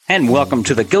And welcome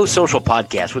to the Go Social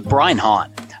podcast with Brian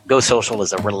Hahn. Go Social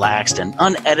is a relaxed and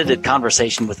unedited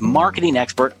conversation with marketing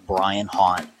expert Brian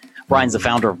Hahn. Brian's the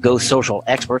founder of Go Social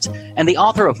Experts and the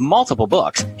author of multiple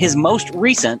books, his most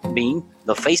recent being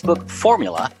The Facebook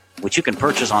Formula, which you can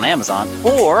purchase on Amazon,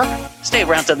 or stay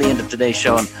around to the end of today's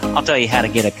show and I'll tell you how to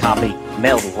get a copy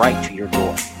mailed right to your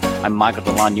door. I'm Michael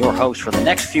DeLon, your host for the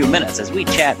next few minutes as we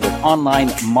chat with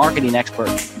online marketing expert,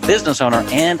 business owner,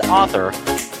 and author,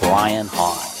 Brian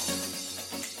Hahn.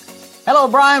 Hello,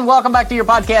 Brian. Welcome back to your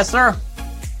podcast, sir.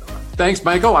 Thanks,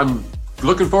 Michael. I'm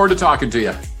looking forward to talking to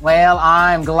you. Well,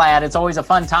 I'm glad. It's always a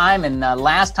fun time. And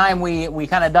last time we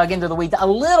kind of dug into the weeds a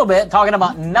little bit, talking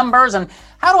about numbers and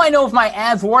how do I know if my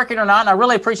ad's working or not? And I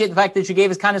really appreciate the fact that you gave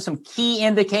us kind of some key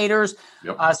indicators.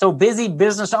 Yep. So busy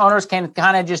business owners can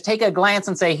kind of just take a glance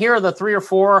and say, here are the 3 or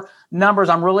 4 numbers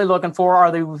I'm really looking for.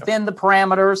 Are they within the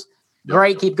parameters? Yep.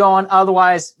 Great, keep going.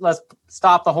 Otherwise, let's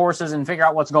stop the horses and figure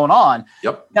out what's going on.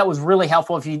 Yep. That was really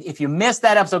helpful. If you missed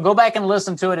that episode, go back and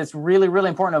listen to it. It's really, really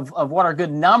important of what are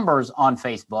good numbers on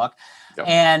Facebook. Yep.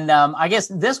 And I guess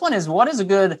this one is, what is a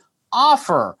good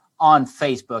offer on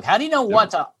Facebook? How do you know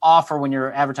what to offer when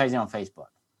you're advertising on Facebook?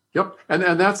 Yep.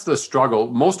 And that's the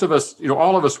struggle. Most of us,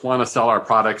 all of us want to sell our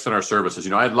products and our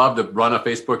services. I'd love to run a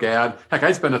Facebook ad. Heck,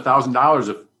 I'd spend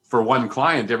 $1,000 for one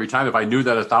client every time. If I knew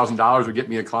that $1,000 would get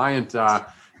me a client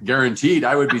guaranteed,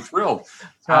 I would be thrilled.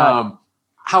 Right.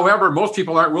 However, most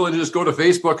people aren't willing to just go to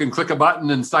Facebook and click a button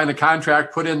and sign a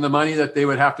contract, put in the money that they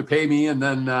would have to pay me, and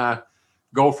then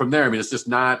go from there. I mean, it's just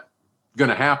not going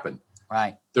to happen.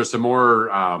 Right. There's some more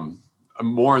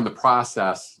in the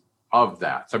process of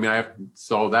that.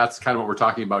 So that's kind of what we're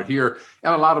talking about here.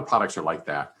 And a lot of products are like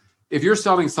that. If you're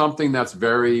selling something that's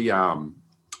very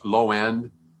low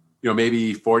end,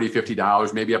 maybe $40,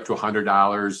 $50, maybe up to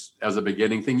 $100 as a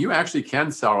beginning thing, you actually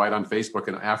can sell right on Facebook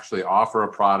and actually offer a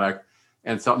product.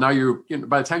 And so now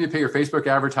by the time you pay your Facebook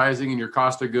advertising and your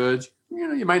cost of goods,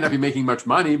 you might not be making much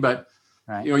money, but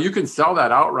right. You can sell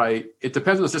that outright. It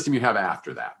depends on the system you have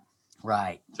after that.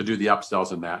 Right. To do the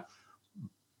upsells and that.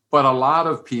 But a lot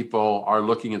of people are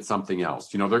looking at something else.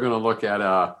 They're going to look at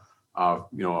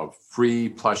a free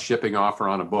plus shipping offer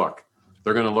on a book.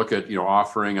 They're going to look at,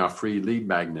 offering a free lead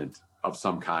magnet of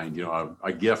some kind,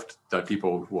 a gift that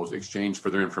people will exchange for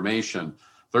their information.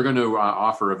 They're going to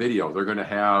offer a video. They're going to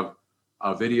have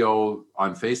a video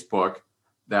on Facebook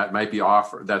that might be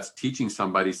that's teaching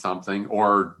somebody something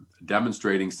or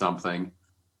demonstrating something,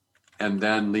 and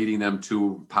then leading them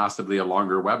to possibly a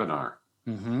longer webinar,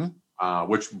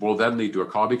 which will then lead to a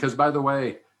call. Because, by the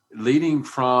way, leading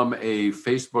from a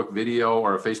Facebook video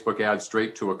or a Facebook ad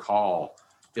straight to a call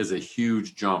is a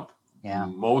huge jump. Yeah.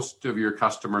 Most of your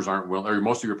customers aren't willing, or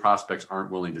most of your prospects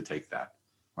aren't willing to take that.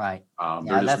 Right.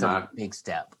 That's a big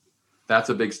step. That's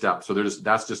a big step. So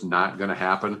that's just not going to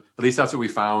happen. At least that's what we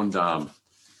found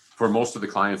for most of the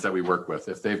clients that we work with.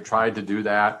 If they've tried to do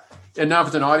that, and now if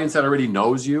it's an audience that already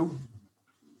knows you,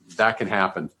 that can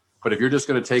happen. But if you're just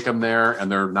going to take them there and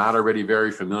they're not already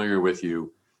very familiar with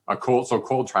you,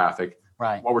 cold traffic.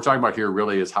 Right. What we're talking about here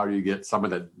really is how do you get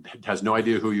someone that has no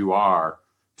idea who you are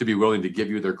to be willing to give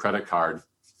you their credit card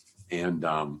and,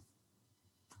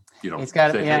 it's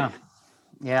got say, yeah. Hey,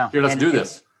 yeah. Here, let's do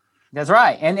this. That's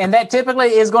right. And that typically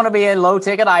is going to be a low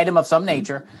ticket item of some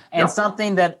nature and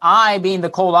something that I, being the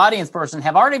cold audience person,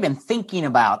 have already been thinking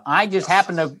about. I just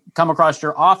happen to come across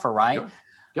your offer, right?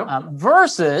 Yep.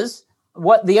 Versus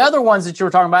what the other ones that you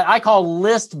were talking about, I call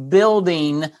list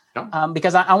building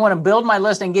because I want to build my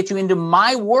list and get you into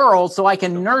my world so I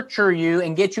can nurture you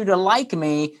and get you to like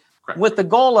me. Correct. With the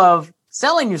goal of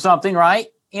selling you something, right,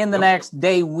 in the next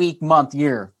day, week, month,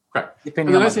 year. Correct. And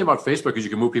the nice thing about Facebook is you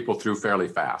can move people through fairly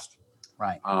fast.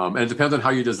 Right. And it depends on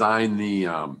how you design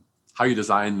the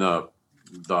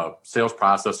sales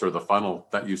process or the funnel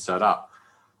that you set up.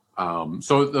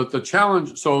 So the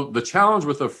challenge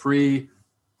with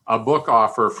a book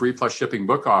offer, free plus shipping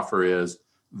book offer, is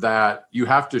that you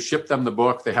have to ship them the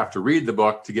book. They have to read the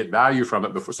book to get value from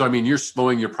it before. So, you're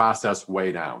slowing your process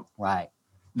way down. Right.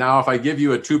 Now, if I give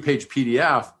you a 2-page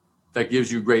PDF that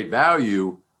gives you great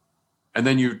value, and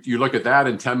then you look at that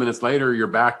and 10 minutes later, you're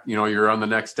back, you're on the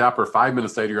next step, or 5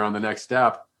 minutes later, you're on the next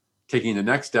step, taking the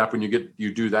next step. When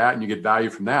you do that and you get value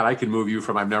from that, I can move you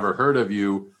from I've never heard of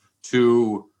you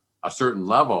to a certain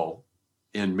level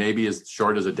in maybe as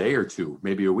short as a day or two,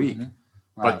 maybe a week. Right.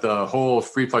 But the whole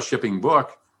free plus shipping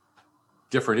book,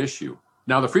 different issue.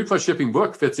 Now, the free plus shipping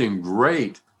book fits in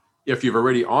great if you've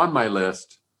already on my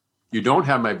list, you don't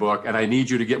have my book, and I need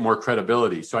you to get more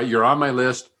credibility. So you're on my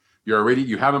list.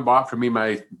 You haven't bought from me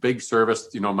my big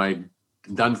service, my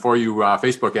done for you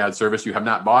Facebook ad service. You have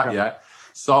not bought yet.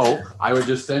 So I would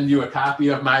just send you a copy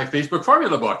of my Facebook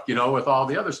formula book, with all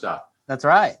the other stuff. That's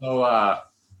right.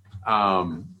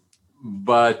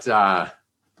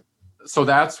 So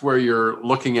that's where you're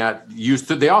looking at use.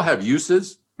 They all have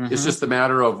uses. Mm-hmm. It's just a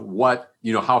matter of what,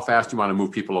 how fast you want to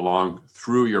move people along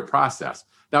through your process.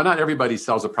 Now, not everybody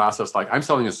sells a process like I'm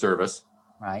selling a service.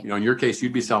 Right. In your case,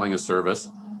 you'd be selling a service.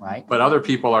 Right. But other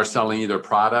people are selling either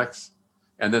products,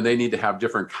 and then they need to have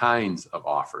different kinds of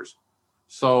offers.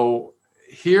 So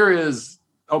here is,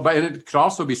 but it could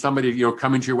also be somebody,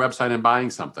 coming to your website and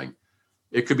buying something.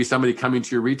 It could be somebody coming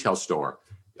to your retail store.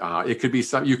 It could be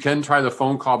you can try the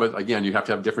phone call, but again, you have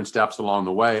to have different steps along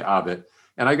the way of it.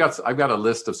 And I've got a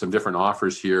list of some different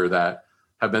offers here that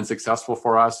have been successful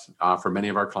for us, for many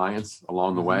of our clients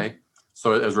along the way.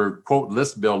 So as we're quote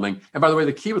list building, and by the way,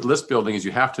 the key with list building is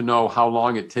you have to know how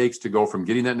long it takes to go from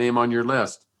getting that name on your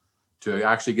list to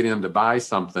actually getting them to buy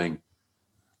something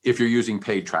if you're using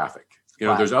paid traffic.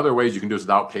 Right. There's other ways you can do this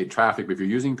without paid traffic, but if you're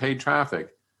using paid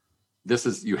traffic,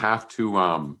 you have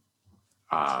to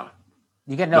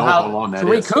you got to know how long to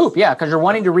recoup. Yeah, because you're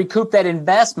wanting to recoup that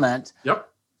investment. Yep.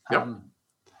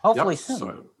 Hopefully soon.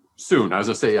 So, soon, I was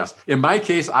going to say yes. In my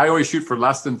case, I always shoot for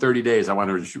less than 30 days. I want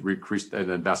to increase that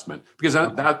investment because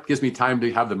that gives me time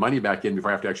to have the money back in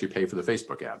before I have to actually pay for the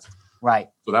Facebook ads. Right.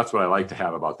 So that's what I like to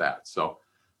have about that. So,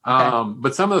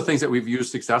 but some of the things that we've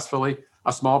used successfully,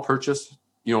 a small purchase,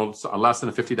 a less than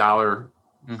a $50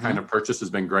 kind of purchase has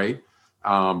been great.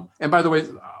 And by the way,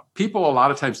 people a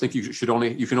lot of times think you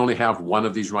can only have one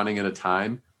of these running at a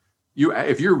time.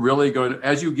 If you're really going,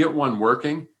 as you get one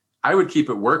working, I would keep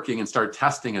it working and start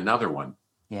testing another one.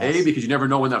 Yes. A, because you never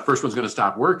know when that first one's going to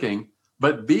stop working.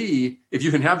 But B, if you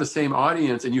can have the same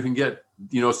audience and you can get,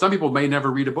 some people may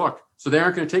never read a book, so they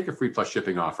aren't going to take a free plus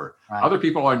shipping offer. Right. Other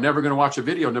people are never going to watch a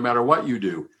video no matter what you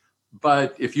do.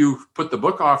 But if you put the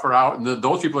book offer out and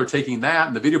those people are taking that,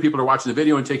 and the video people are watching the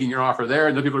video and taking your offer there,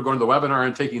 and the people are going to the webinar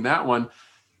and taking that one,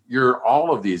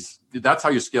 all of these, that's how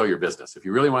you scale your business. If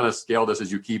you really want to scale this,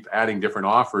 is you keep adding different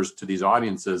offers to these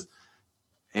audiences.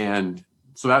 And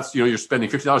so that's, you're spending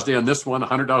 $50 a day on this one,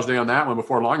 $100 a day on that one.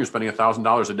 Before long, you're spending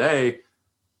 $1,000 a day,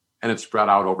 and it's spread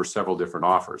out over several different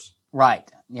offers. Right.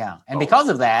 Yeah. And because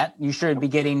of that, you should be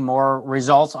getting more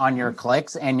results on your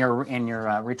clicks and your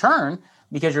return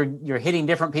because you're hitting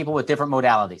different people with different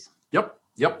modalities. Yep.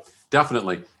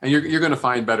 Definitely. And you're going to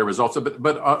find better results.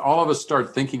 But all of us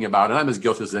start thinking about it. And I'm as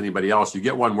guilty as anybody else. You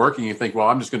get one working, you think, well,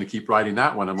 I'm just going to keep writing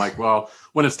that one. I'm like, well,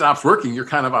 when it stops working, you're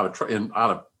kind of out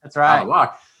of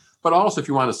luck. But also if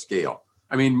you want to scale,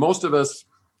 I mean, most of us,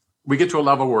 we get to a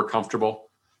level where we're comfortable.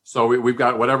 So we've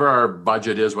got whatever our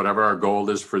budget is, whatever our goal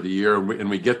is for the year. And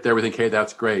we get there, we think, hey,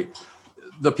 that's great.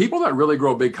 The people that really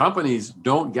grow big companies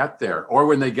don't get there. Or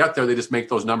when they get there, they just make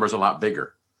those numbers a lot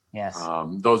bigger. Yes.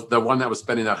 The one that was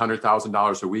spending that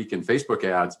 $100,000 a week in Facebook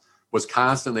ads was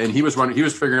constantly, and he was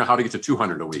figuring out how to get to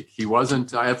 200 a week. He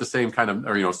wasn't at the same kind of,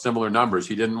 or, similar numbers.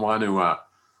 He didn't want to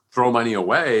throw money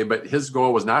away, but his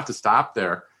goal was not to stop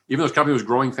there. Even though his company was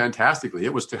growing fantastically,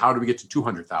 it was to how do we get to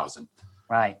 200,000?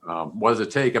 Right. What does it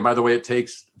take? And by the way, it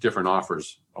takes different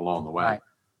offers along the way. Right.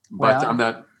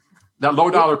 But that low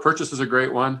dollar purchase is a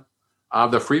great one.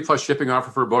 The free plus shipping offer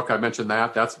for a book, I mentioned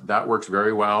that works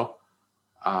very well.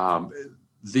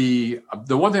 The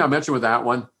one thing I mentioned with that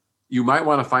one, you might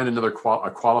want to find another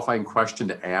qualifying question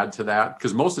to add to that,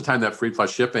 because most of the time that free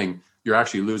plus shipping, you're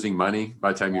actually losing money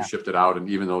by the time you've shipped it out, and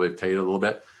even though they've paid a little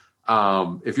bit.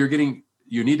 If you're getting,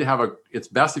 you need to have it's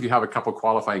best if you have a couple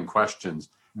qualifying questions.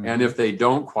 Mm-hmm. And if they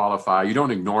don't qualify, you don't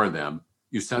ignore them.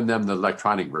 You send them the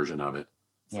electronic version of it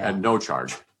at no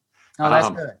charge. Oh, that's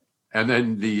good. And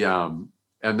then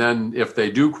and then if they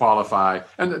do qualify,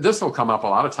 and this will come up a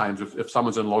lot of times if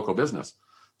someone's in local business.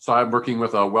 So I'm working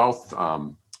with a wealth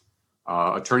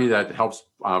attorney that helps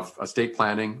estate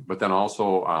planning, but then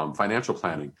also financial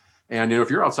planning. And if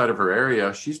you're outside of her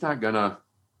area, she's not gonna.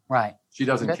 Right. She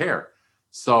doesn't care.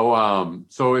 So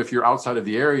if you're outside of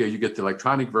the area, you get the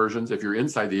electronic versions. If you're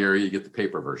inside the area, you get the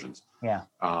paper versions. Yeah.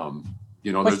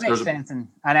 Which makes sense, and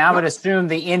I would assume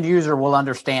the end user will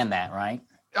understand that, right?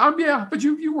 Yeah, but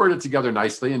you word it together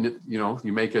nicely, and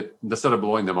you make it, instead of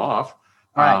blowing them off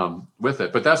with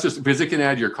it. But that's just because it can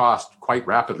add your cost quite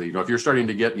rapidly. If you're starting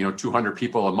to get 200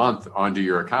 people a month onto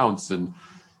your accounts, and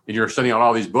you're sending out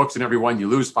all these books, and every one you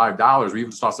lose $5, or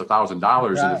even just lost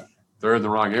 $1,000, and if they're in the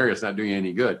wrong area, it's not doing you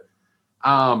any good.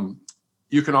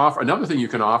 You can offer another thing. You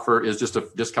can offer is just a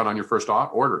discount on your first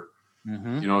order.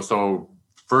 Mm-hmm. So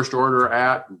first order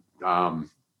at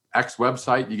X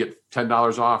website, you get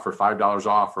 $10 off or $5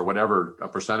 off or whatever, a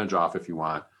percentage off if you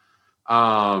want.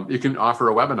 You can offer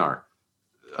a webinar.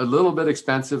 a little bit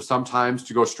expensive sometimes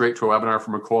to go straight to a webinar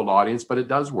from a cold audience, but it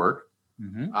does work.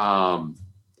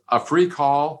 A free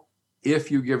call,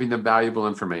 if you're giving them valuable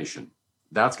information,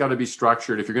 that's got to be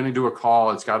structured. If you're going to do a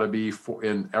call, it's got to be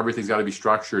everything's got to be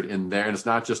structured in there. And it's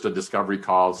not just a discovery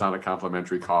call. It's not a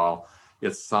complimentary call.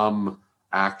 It's some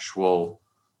actual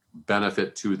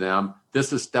benefit to them.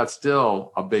 That's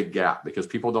still a big gap because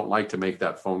people don't like to make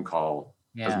that phone call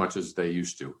as much as they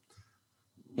used to.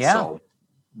 Yeah. So,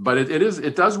 but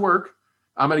it does work.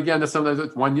 And again, that's something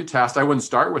that one you test. I wouldn't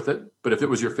start with it, but if it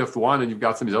was your fifth one and you've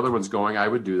got some of these other ones going, I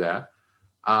would do that.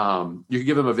 You can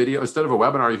give them a video instead of a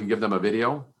webinar. You can give them a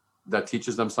video that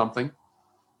teaches them something.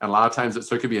 And a lot of times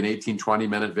it could be an 18, 20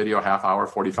 minute video, half hour,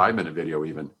 45-minute video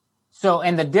even. So,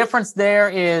 and the difference there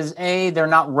is A, they're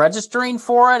not registering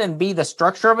for it, and B, the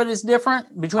structure of it is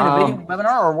different between a video and a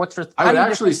webinar, or what's your? I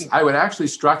would actually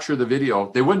structure the video.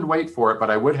 They wouldn't wait for it, but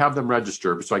I would have them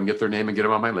register so I can get their name and get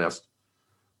them on my list.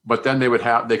 But then they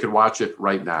could watch it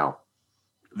right now.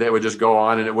 They would just go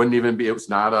on, and it wouldn't even be. It's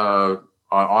not an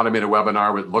automated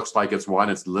webinar. It looks like it's one.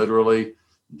 It's literally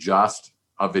just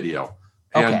a video.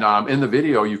 Okay. And in the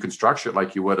video, you can structure it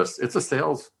like you would. It's a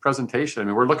sales presentation. I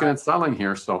mean, we're looking at selling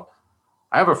here, so.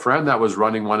 I have a friend that was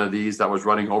running one of these that was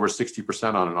running over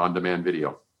 60% on an on-demand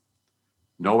video.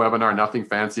 No webinar, nothing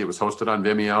fancy. It was hosted on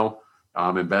Vimeo,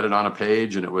 embedded on a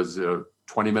page, and it was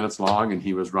 20 minutes long, and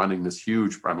he was running this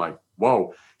huge. I'm like,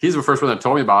 whoa. He's the first one that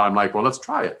told me about it. I'm like, well, let's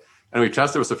try it. And we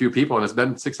tested with a few people, and it's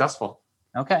been successful.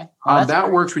 Okay. Well,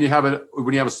 that works when you have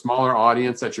a smaller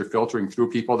audience that you're filtering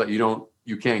through people that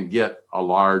you can't get a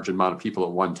large amount of people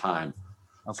at one time.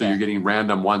 Okay. So you're getting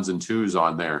random ones and twos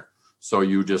on there. So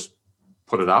you just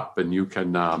put it up and you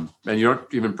can, and you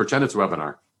don't even pretend it's a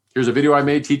webinar. Here's a video I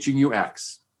made teaching you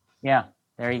X. Yeah,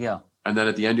 there you go. And then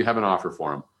at the end, you have an offer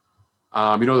for them.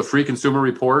 The free consumer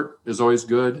report is always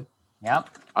good. Yep.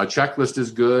 A checklist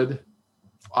is good.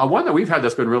 One that we've had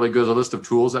that's been really good is a list of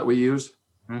tools that we use.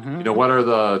 Mm-hmm. What are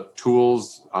the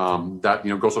tools that,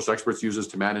 Go Social Experts uses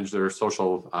to manage their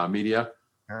social media?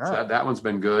 Sure. So that one's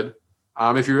been good.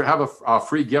 If you have a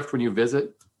free gift when you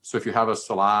visit, so if you have a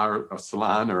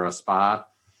salon or a spa,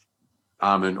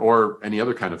 or any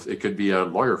other kind of, it could be a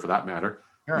lawyer for that matter.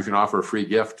 Sure. You can offer a free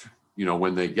gift,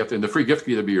 when they get, and the free gift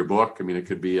could either be your book. I mean, it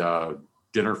could be a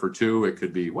dinner for two. It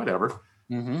could be whatever.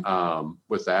 Mm-hmm.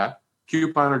 With that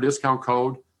coupon or discount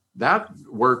code, that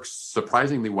works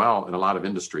surprisingly well in a lot of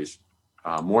industries,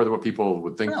 more than what people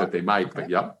would think that they might. Okay.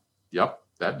 But yep,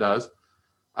 that does.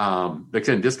 They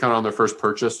can discount on their first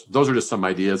purchase. Those are just some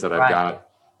ideas that I've got.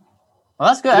 Well,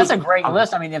 that's good. That's a great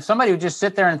list. I mean, if somebody would just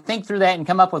sit there and think through that and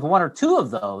come up with one or two of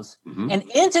those and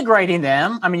integrating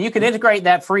them, I mean, you could integrate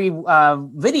that free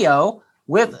video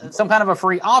with some kind of a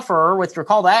free offer with your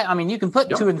call to action. I mean, you can put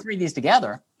 2 and 3 of these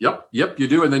together. Yep, you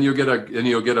do. And then you'll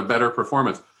get a better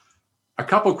performance. A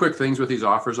couple quick things with these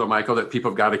offers, though, Michael, that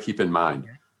people have got to keep in mind.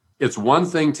 Okay. It's one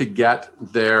thing to get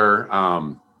their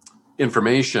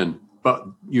information, but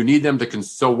you need them to,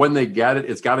 so when they get it,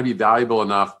 it's got to be valuable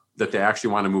enough that they actually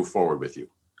want to move forward with you.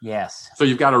 Yes. So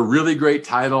you've got a really great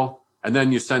title, and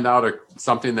then you send out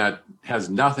something that has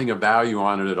nothing of value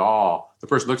on it at all. The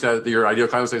person looks at your ideal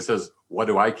client and says, what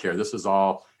do I care? This is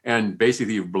all. And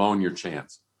basically you've blown your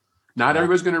chance. Not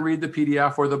everybody's going to read the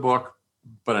PDF or the book,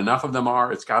 but enough of them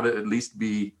are. It's got to at least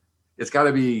be, it's got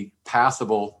to be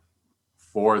passable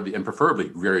and preferably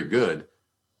very good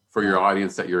for your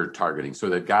audience that you're targeting. So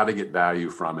they've got to get value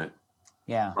from it.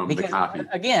 Yeah, from the copy.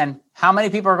 Again, how many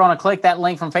people are going to click that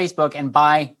link from Facebook and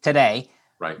buy today?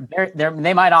 Right.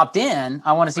 They might opt in.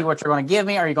 I want to see what you're going to give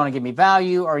me. Are you going to give me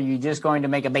value? Are you just going to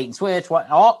make a bait and switch? What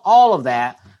all of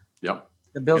that. Yep.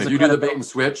 If you do the bait and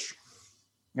switch,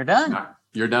 you're done.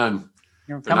 You're done.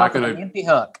 You're coming up with an empty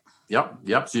hook.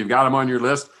 Yep. So you've got them on your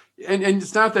list. And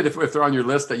it's not that if they're on your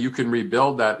list that you can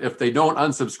rebuild that. If they don't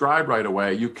unsubscribe right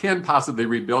away, you can possibly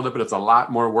rebuild it, but it's a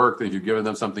lot more work than if you've given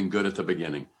them something good at the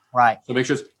beginning. Right. So make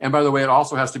sure, and by the way, it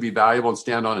also has to be valuable and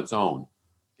stand on its own.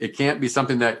 It can't be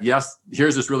something that, yes,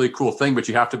 here's this really cool thing, but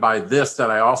you have to buy this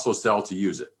that I also sell to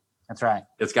use it. That's right.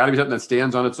 It's got to be something that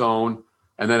stands on its own.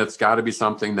 And then it's got to be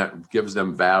something that gives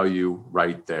them value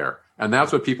right there. And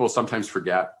that's what people sometimes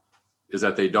forget, is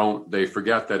that they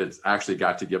forget that it's actually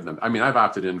got to give them. I mean, I've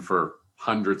opted in for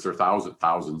hundreds or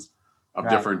thousands of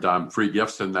different free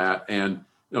gifts in that. And,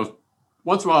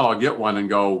 once in a while I'll get one and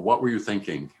go, what were you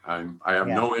thinking? I have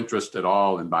no interest at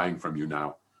all in buying from you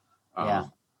now.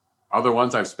 Other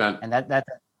ones I've spent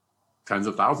tens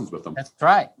of thousands with them. That's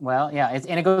right. Well,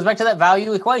 and it goes back to that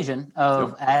value equation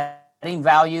of adding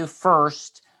value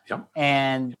first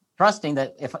and trusting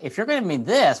that if you're going to mean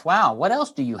this, wow, what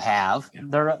else do you have?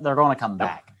 They're going to come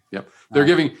back. Yep. You're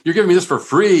giving me this for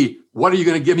free. What are you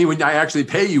going to give me when I actually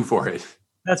pay you for it?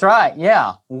 That's right.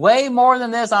 Yeah. Way more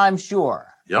than this, I'm sure.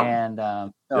 Yep. And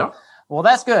well,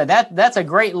 that's good. That's a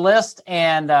great list.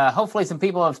 And hopefully some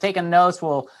people have taken notes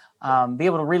will be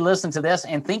able to re-listen to this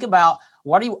and think about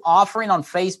what are you offering on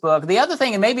Facebook. The other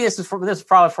thing, and maybe this is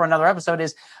probably for another episode,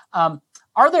 is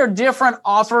are there different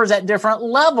offers at different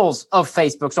levels of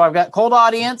Facebook? So I've got cold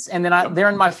audience, and then they're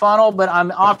in my funnel, but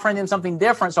I'm offering them something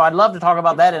different. So I'd love to talk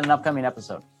about that in an upcoming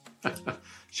episode.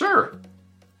 Sure.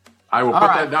 I will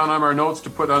put that down on our notes to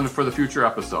put on for the future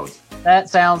episodes. That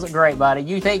sounds great, buddy.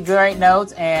 You take great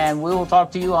notes, and we will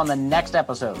talk to you on the next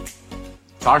episode.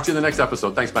 Talk to you in the next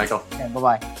episode. Thanks, Michael. Okay,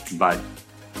 bye-bye. Bye.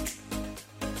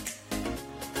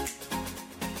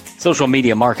 Social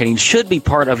media marketing should be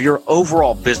part of your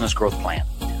overall business growth plan.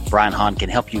 Brian Hahn can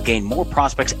help you gain more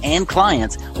prospects and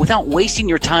clients without wasting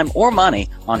your time or money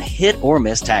on hit or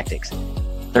miss tactics.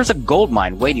 There's a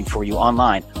goldmine waiting for you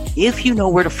online if you know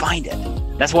where to find it.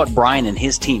 That's what Brian and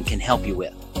his team can help you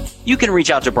with. You can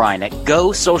reach out to Brian at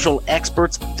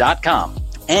GoSocialExperts.com.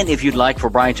 And if you'd like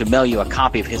for Brian to mail you a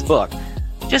copy of his book,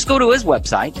 just go to his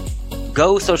website,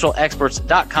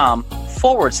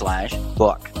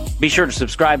 GoSocialExperts.com/book. Be sure to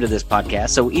subscribe to this podcast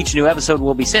so each new episode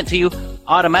will be sent to you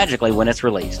automatically when it's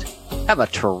released. Have a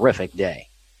terrific day.